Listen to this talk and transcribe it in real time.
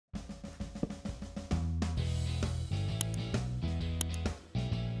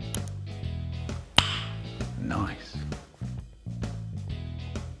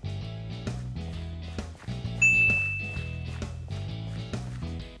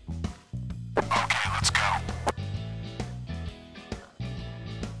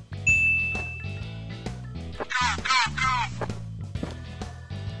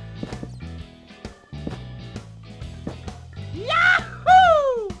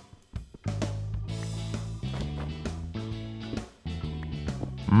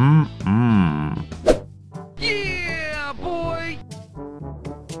Yeah, boy!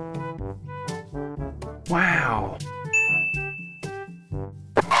 Wow.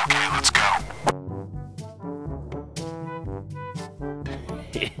 Okay, let's go.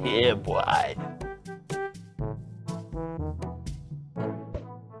 Yeah, boy.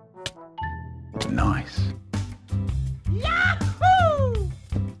 Nice. Yahoo!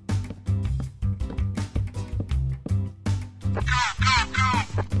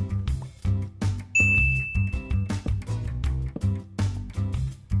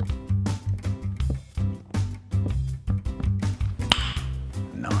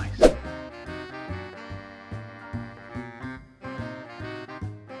 Nice.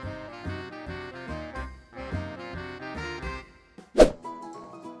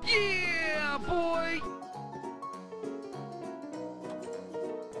 Yeah, boy!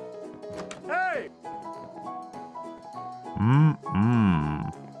 Hey!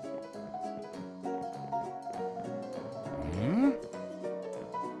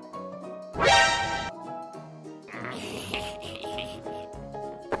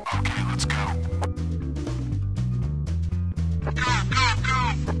 Okay, let's go.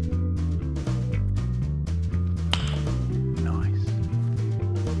 Nice.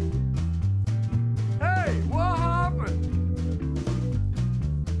 Hey, what happened?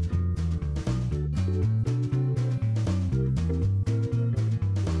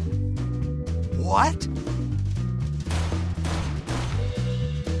 What?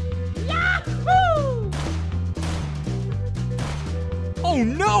 Yahoo! Oh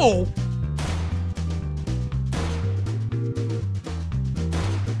no!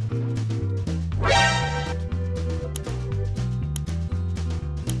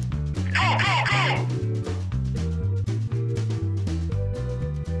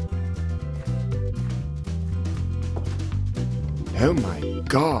 Oh my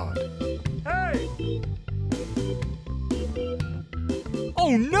God. Hey!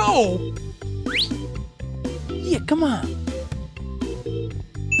 Oh no! Yeah, come on.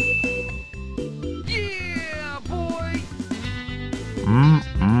 Yeah, boy!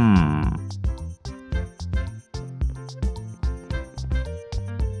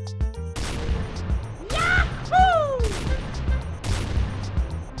 Yahoo!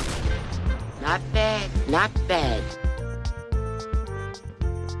 Not bad, not bad.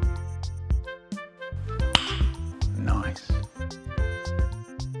 Nice.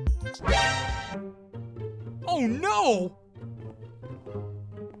 Oh no!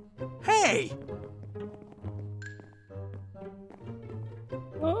 Hey!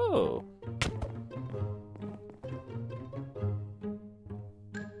 Oh.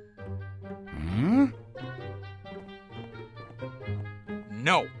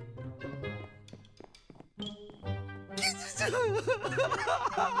 No.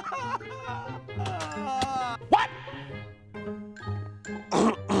 What?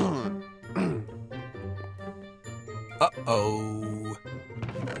 Uh-oh.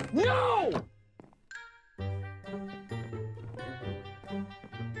 No!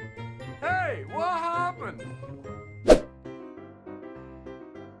 Hey, what happened?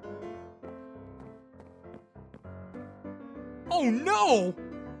 Oh no!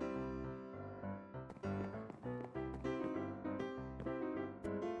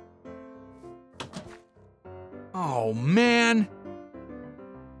 Oh man!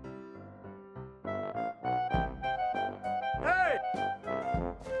 Hey!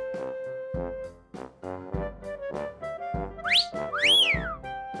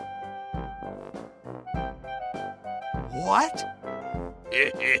 What?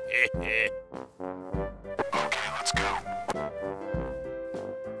 Okay, let's go.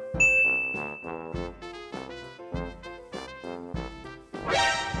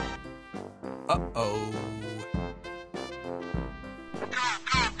 Uh-oh.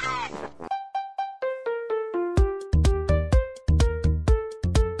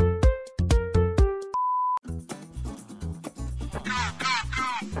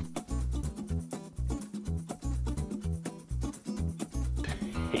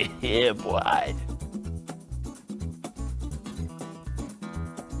 Yeah, boy.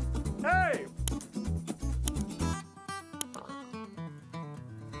 Hey!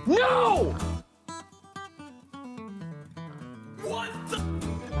 No! What the?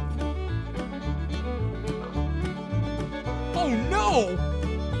 Oh no!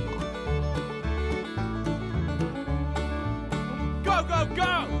 Go, go,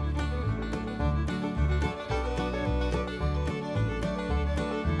 go!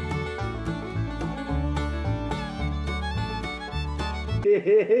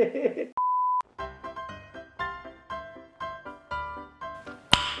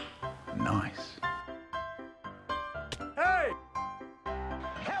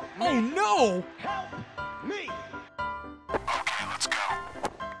 no!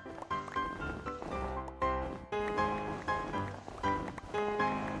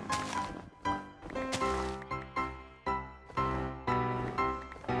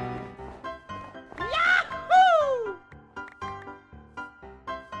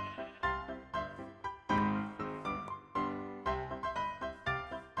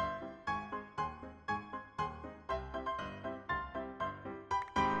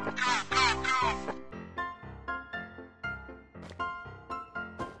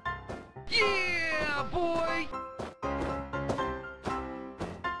 Yeah, boy!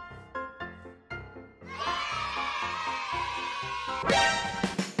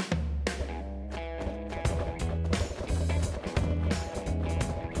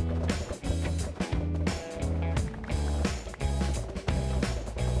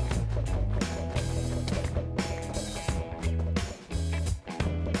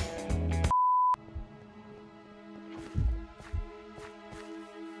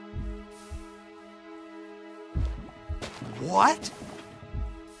 What?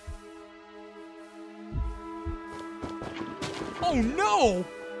 Oh no!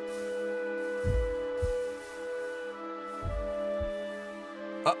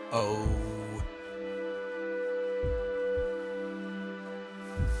 Uh-oh.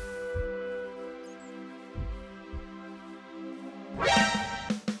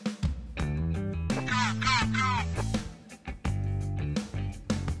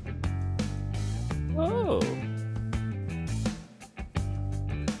 Oh.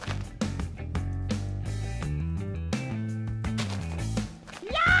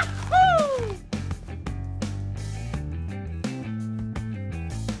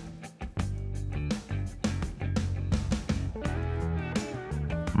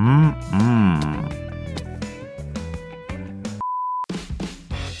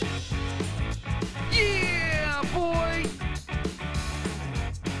 Yeah, boy!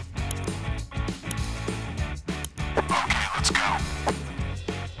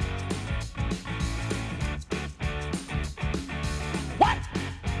 What?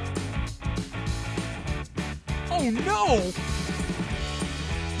 Oh no!